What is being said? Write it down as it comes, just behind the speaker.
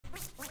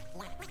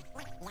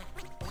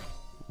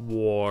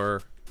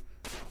War.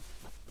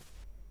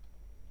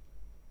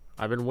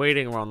 I've been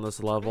waiting around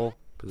this level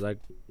because I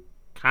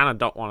kind of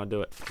don't want to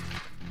do it.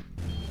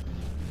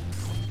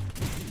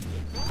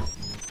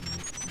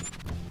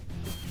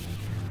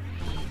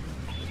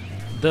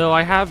 Though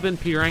I have been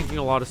P-ranking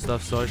a lot of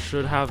stuff, so I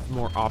should have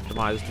more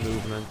optimized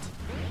movement.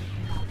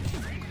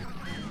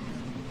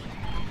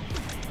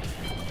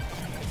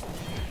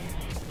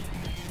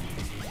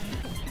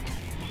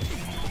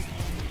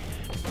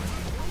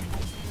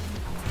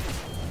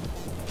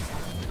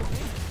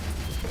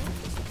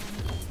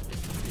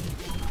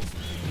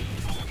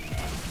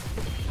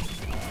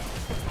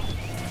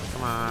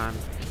 Come on.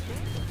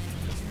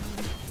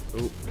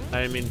 Oop,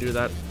 I didn't mean to do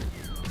that.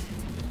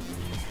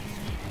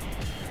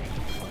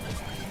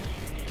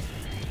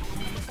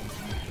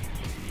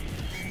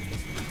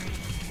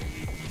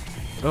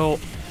 Oh.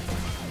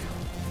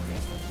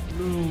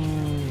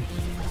 No.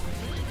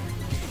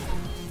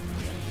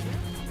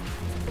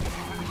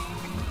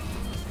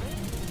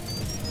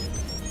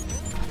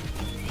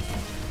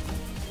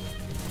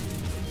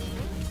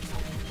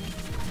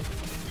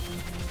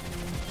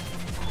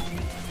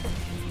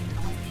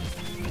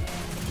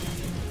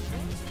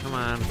 Come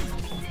on.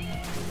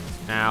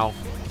 Ow.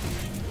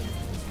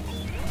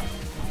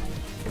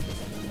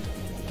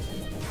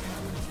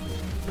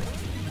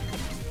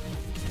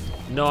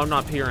 No, I'm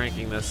not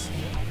P-ranking this.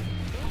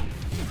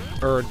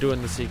 Or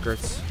doing the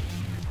secrets.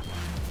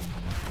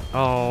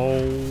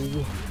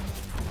 Oh.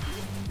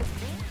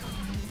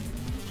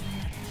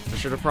 I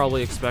should have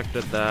probably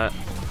expected that.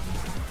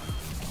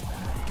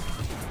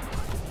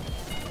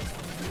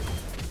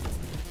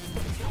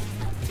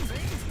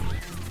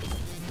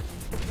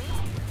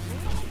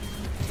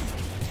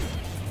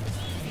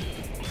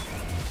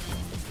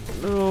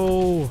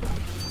 No.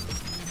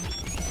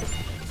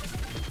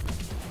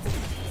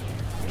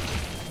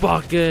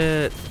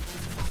 Bucket.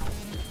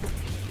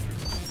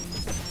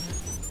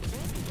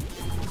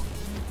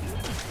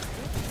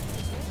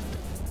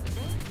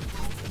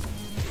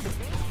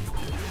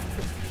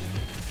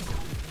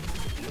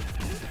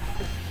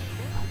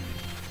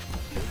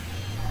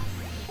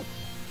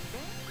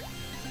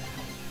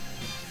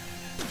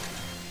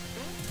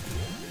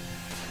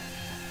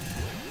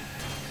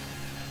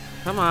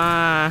 Come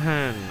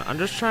on. I'm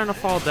just trying to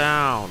fall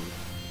down.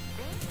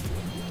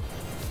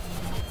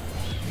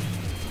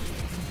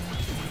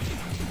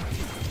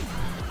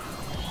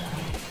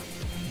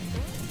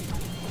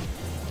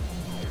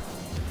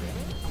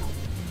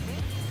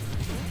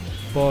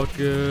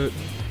 Bucket.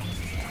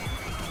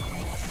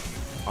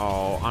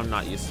 Oh, I'm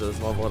not used to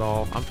this level at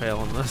all. I'm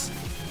failing this.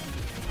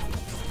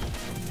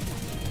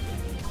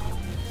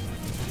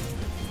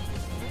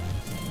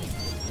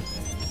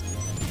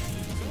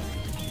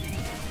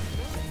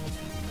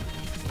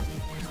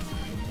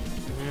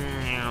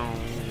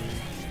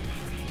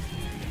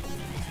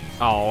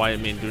 Oh, I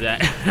didn't mean to do that.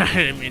 I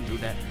didn't mean to do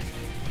that.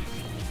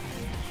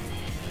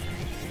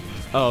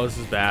 Oh, this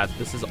is bad.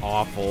 This is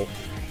awful.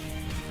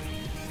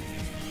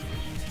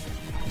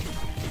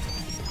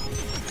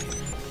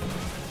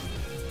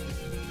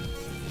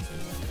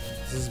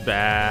 This is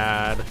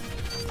bad.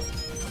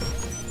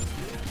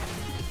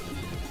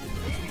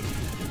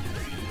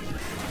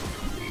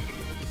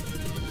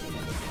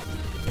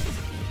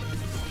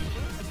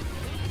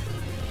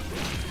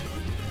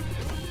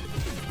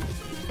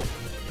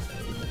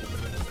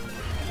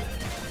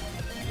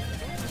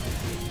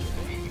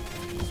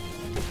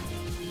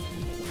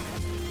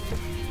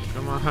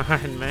 Come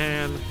on,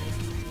 man.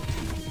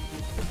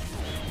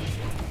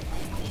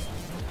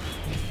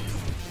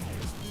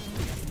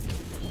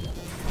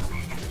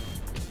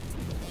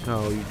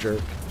 Oh, you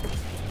jerk.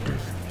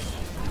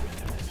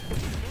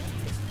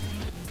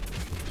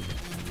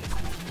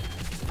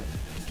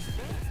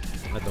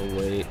 I have to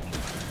wait.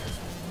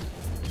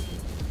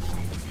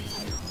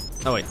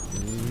 Oh, wait.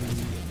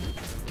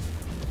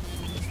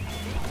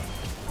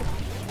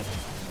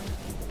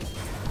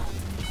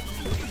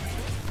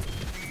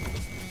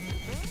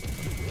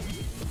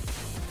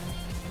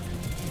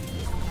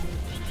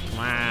 Come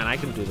on, I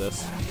can do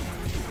this.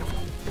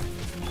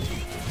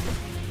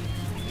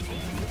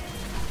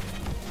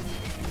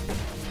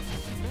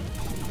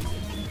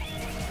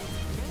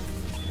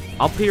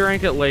 I'll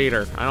P-rank it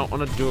later. I don't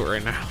want to do it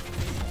right now.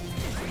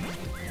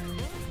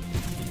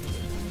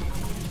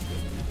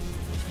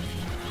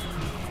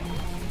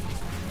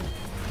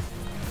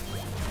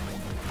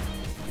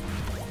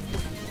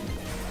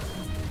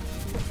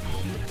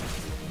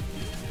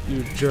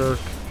 You jerk.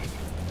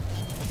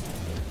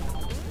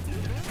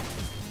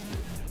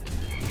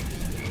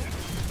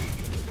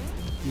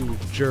 You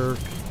jerk.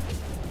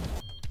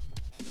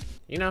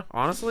 You know,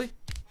 honestly,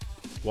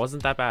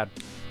 wasn't that bad.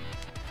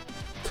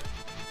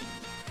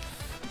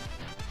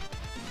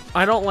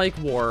 I don't like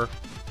war,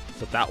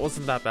 but that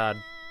wasn't that bad.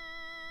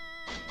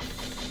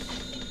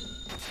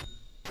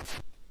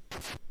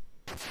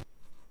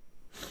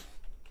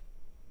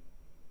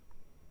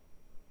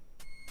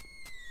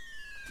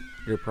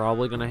 You're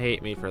probably gonna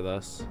hate me for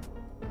this.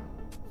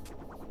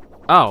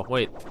 Oh,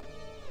 wait.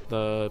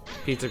 The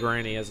pizza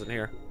granny isn't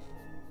here.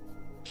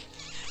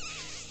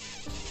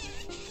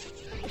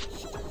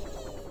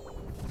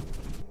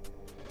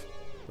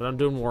 But I'm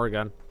doing war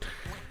again.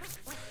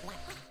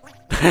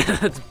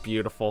 That's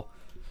beautiful.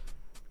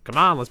 Come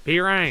on, let's P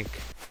rank.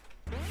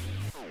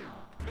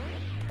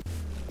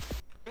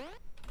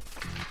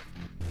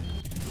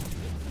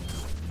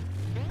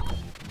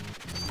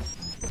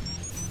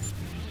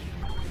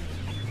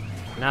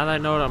 Now that I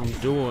know what I'm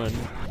doing.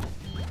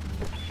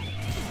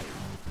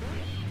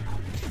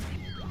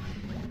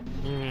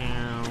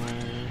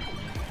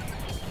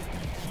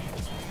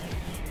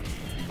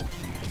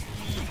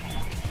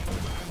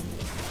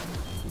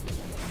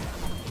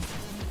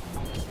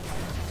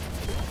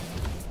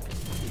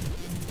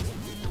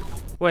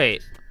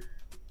 Wait,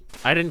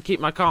 I didn't keep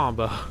my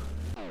combo.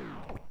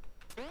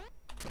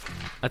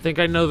 I think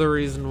I know the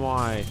reason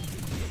why.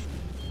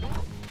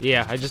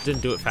 Yeah, I just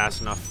didn't do it fast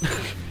enough.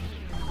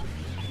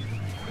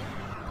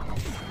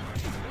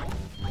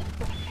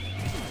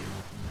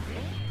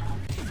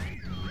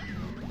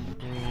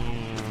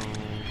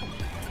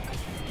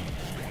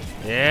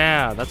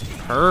 Yeah, that's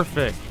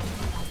perfect.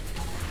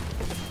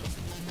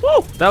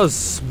 Woo! That was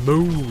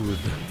smooth.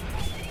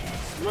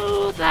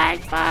 Smooth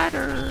like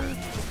butter.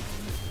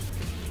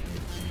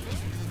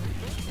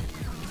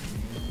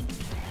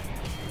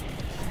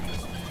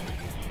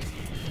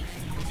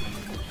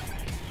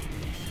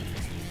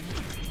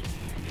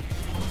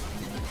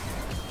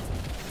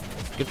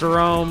 Get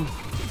Jerome.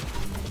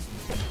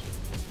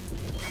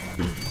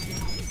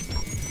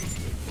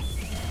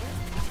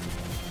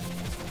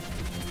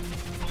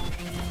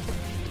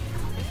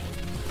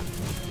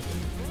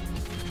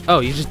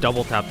 Oh, you just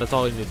double tap. That's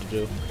all you need to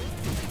do.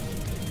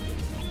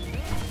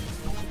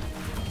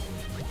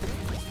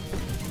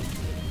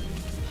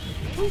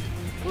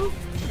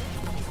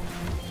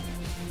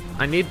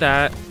 I need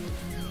that.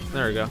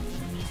 There we go.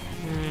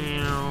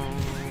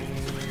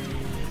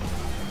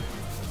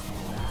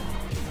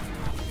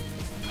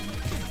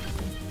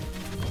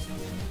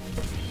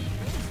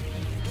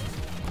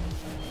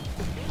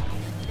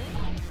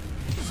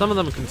 Some of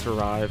them can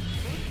survive.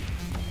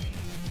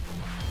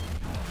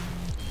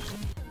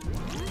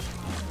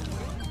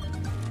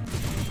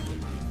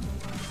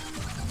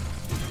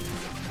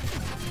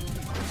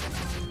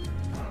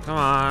 Come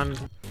on.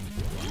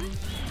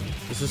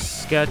 This is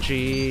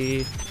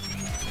sketchy.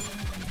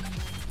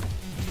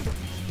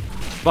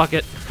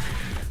 Bucket.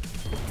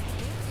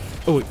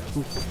 Oh, wait.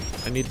 Ooh,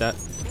 I need that.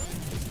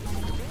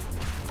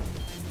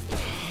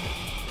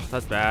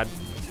 That's bad.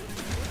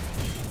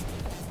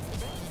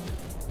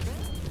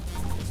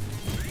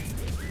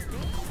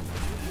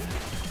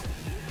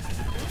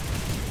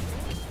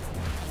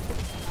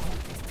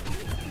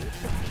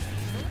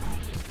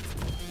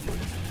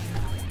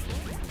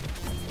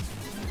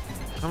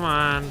 Come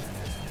on.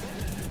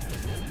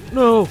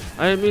 No,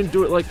 I didn't mean to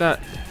do it like that.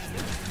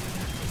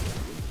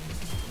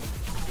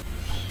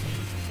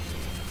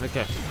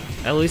 Okay.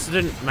 At least it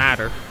didn't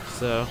matter,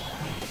 so.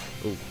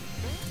 Ooh.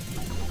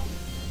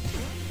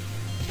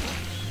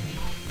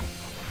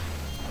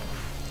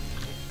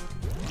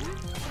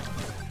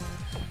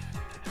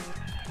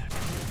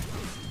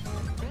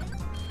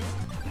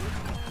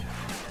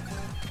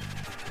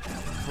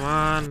 Come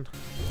on.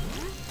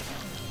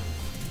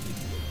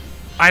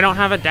 I don't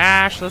have a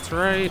dash, that's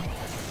right.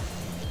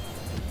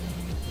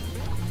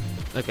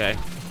 Okay.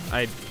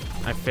 I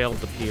failed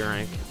the P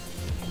rank.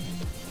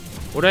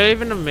 Would I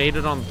even have made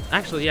it on...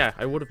 Actually, yeah,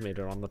 I would have made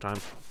it on the time.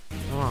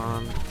 Come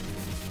on.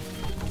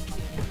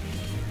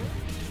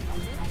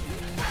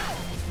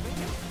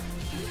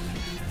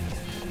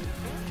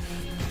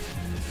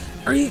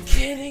 Are you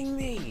kidding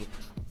me?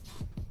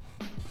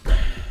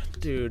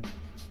 Dude,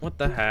 what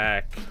the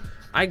heck?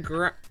 I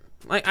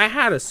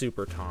had a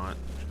super taunt.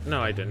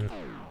 No, I didn't.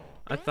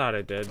 I thought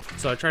I did.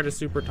 So I tried to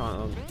super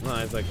taunt him.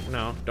 I was like,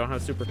 no, don't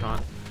have super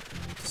taunt.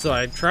 So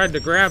I tried to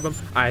grab him.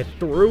 I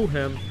threw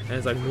him. And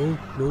it's like, no,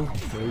 no,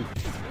 no.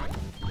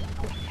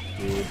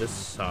 Dude, this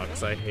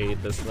sucks. I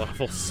hate this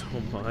level so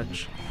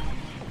much.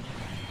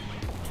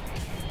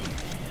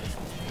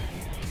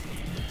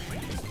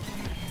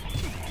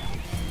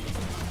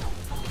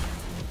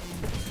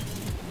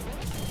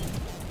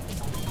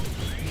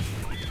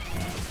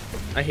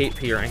 I hate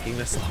P ranking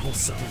this level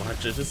so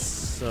much. It is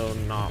so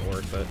not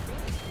worth it.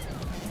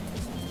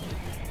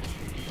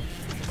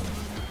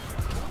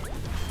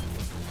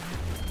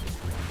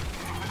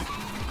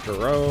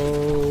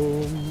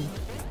 Jerome.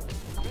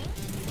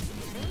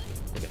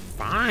 Okay,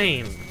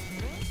 fine.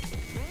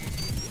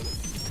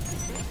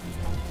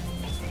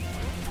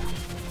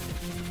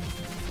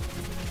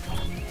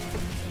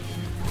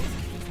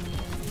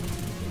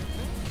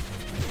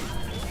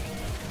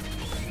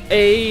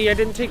 Hey, I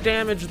didn't take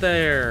damage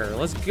there.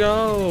 Let's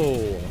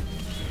go.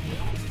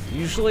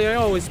 Usually I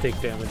always take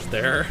damage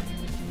there.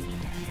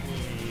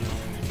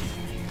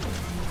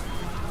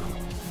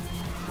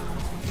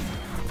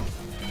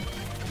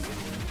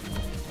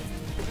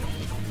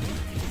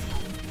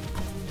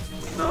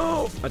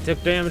 No, I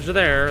took damage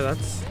there.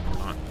 That's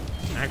not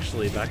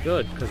actually that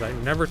good because I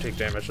never take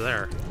damage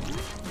there.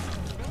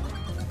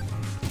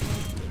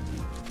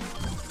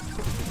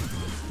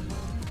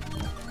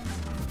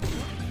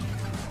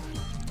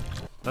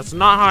 That's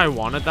not how I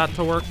wanted that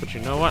to work, but you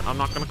know what? I'm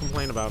not gonna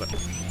complain about it.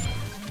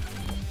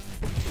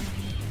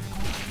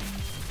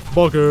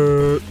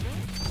 Bucket!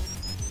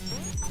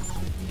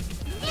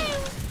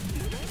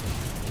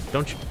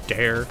 Don't you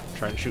dare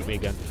try and shoot me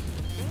again.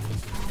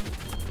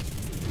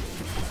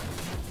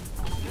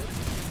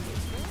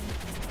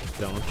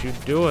 Don't you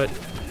do it.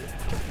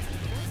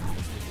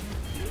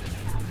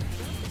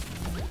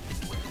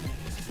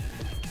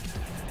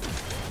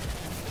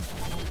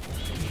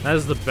 That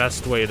is the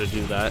best way to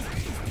do that.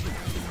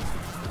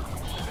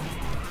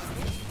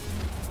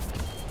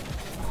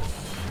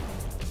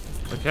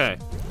 Okay.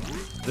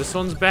 This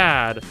one's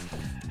bad,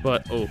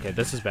 but oh, okay,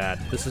 this is bad.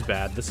 This is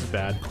bad. This is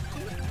bad.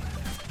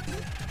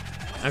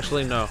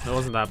 Actually, no, it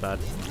wasn't that bad.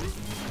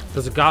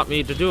 Because it got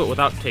me to do it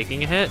without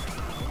taking a hit.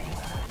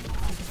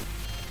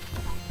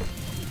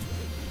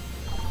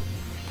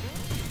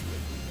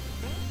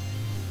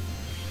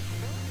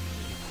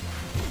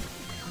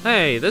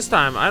 Hey, this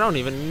time I don't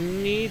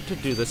even need to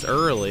do this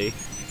early,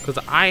 because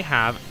I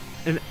have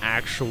an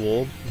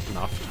actual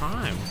enough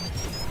time.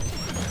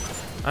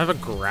 I have a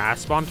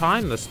grasp on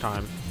time this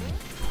time.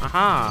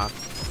 Aha!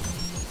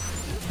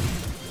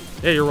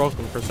 Yeah, you're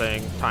welcome for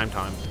saying time.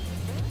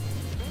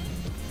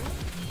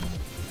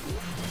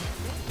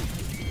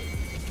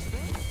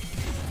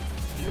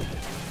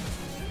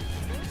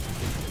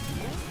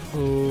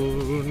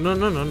 Oh,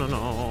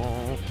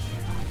 no.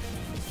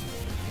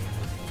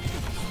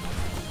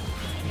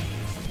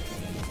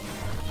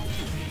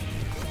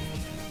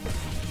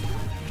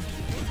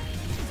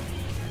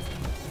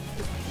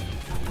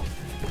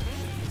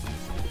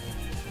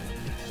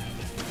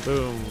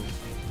 Boom.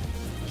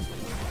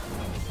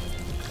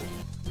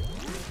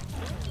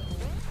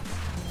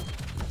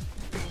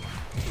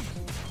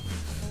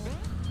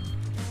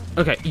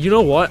 Okay, you know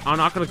what? I'm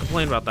not gonna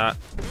complain about that.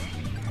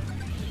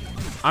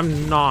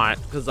 I'm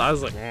not, because I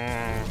was like,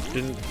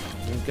 didn't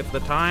get the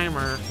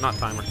timer, not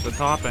timer, the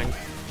topping.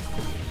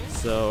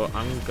 So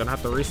I'm gonna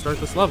have to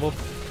restart this level.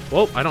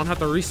 Well, I don't have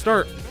to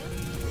restart.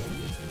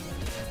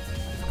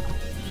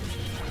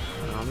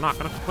 I'm not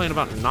gonna complain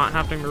about not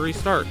having to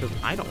restart, because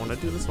I don't want to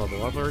do this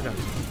level ever again.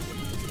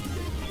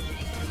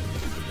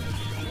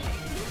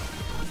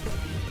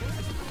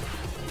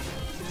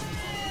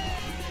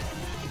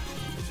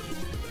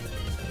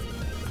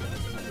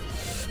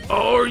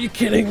 Oh, are you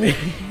kidding me?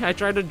 I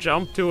tried to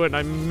jump to it and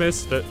I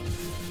missed it.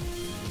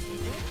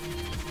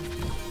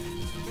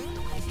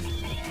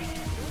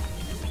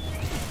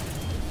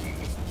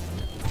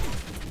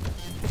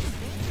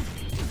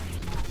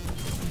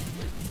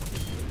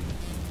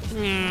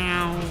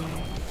 Meow.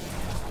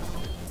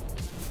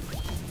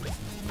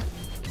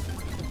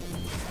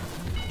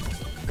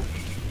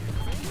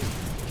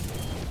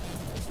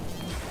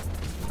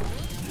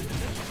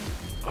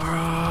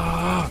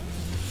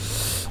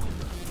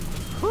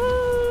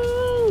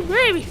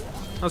 Baby!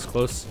 That was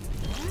close.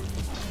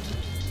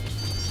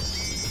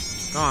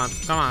 Come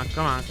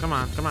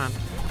on.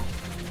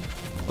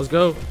 Let's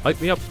go. Hype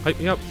me up.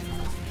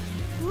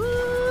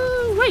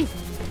 Woo, wait.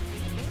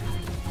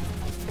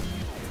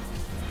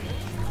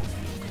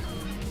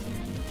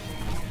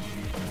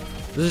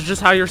 This is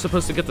just how you're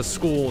supposed to get to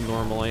school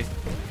normally.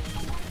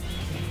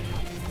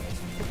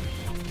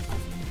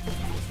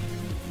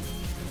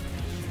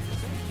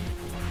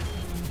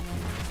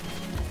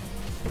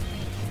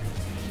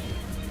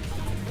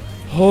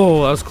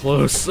 Oh, that was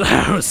close.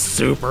 That was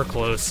super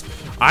close.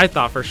 I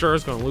thought for sure I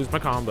was going to lose my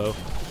combo.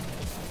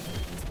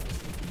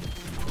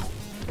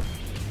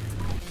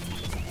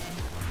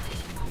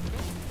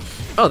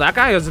 Oh, that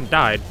guy hasn't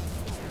died.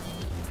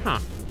 Huh.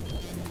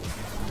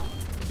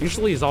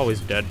 Usually he's always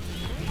dead.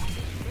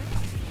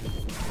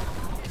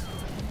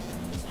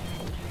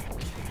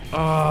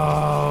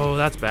 Oh,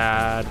 that's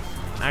bad.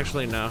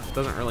 Actually, no. It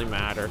doesn't really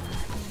matter.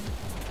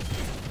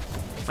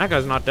 That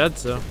guy's not dead,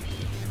 so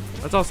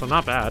that's also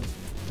not bad.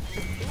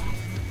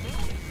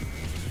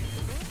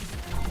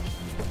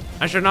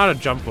 I should not have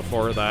jumped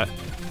before that,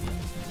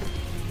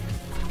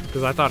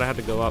 because I thought I had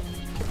to go up.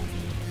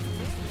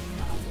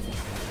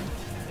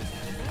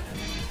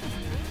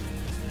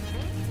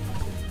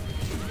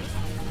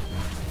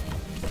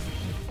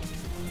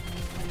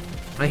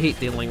 I hate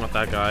dealing with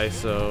that guy,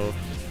 so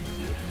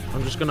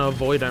I'm just gonna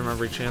avoid him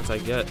every chance I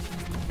get.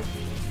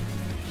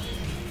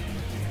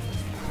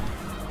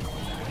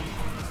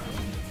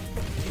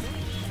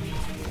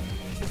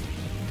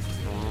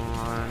 Come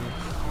on.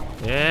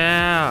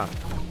 Yeah!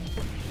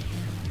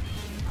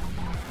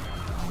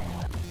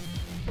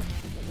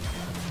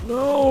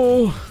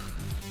 No!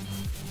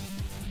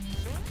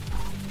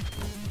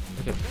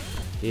 Okay.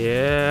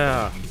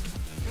 Yeah!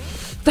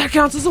 That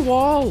counts as a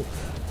wall!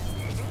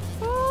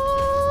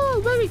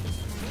 Oh, baby!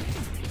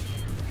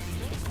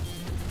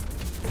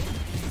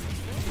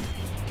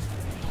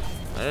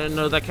 I didn't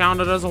know that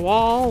counted as a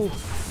wall!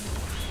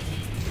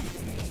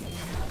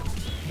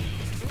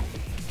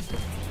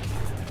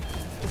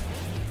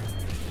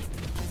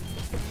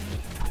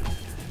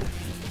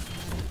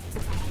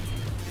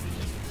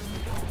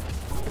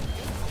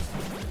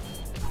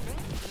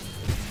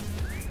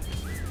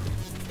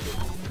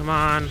 Come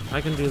on,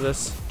 I can do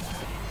this.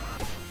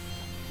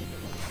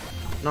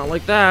 Not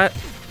like that.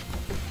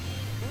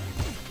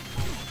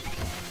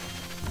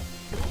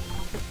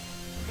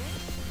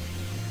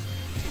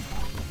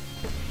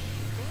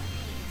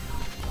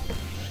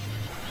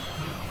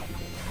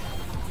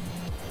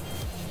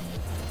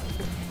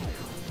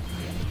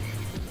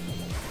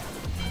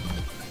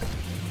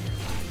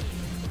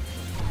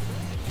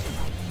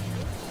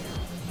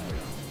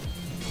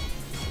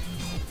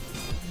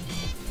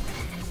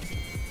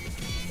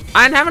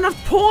 I didn't have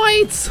enough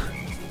points!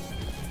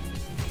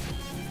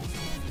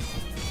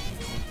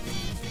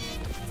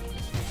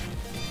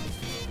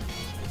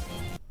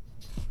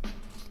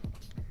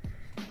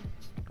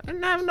 I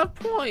didn't have enough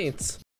points.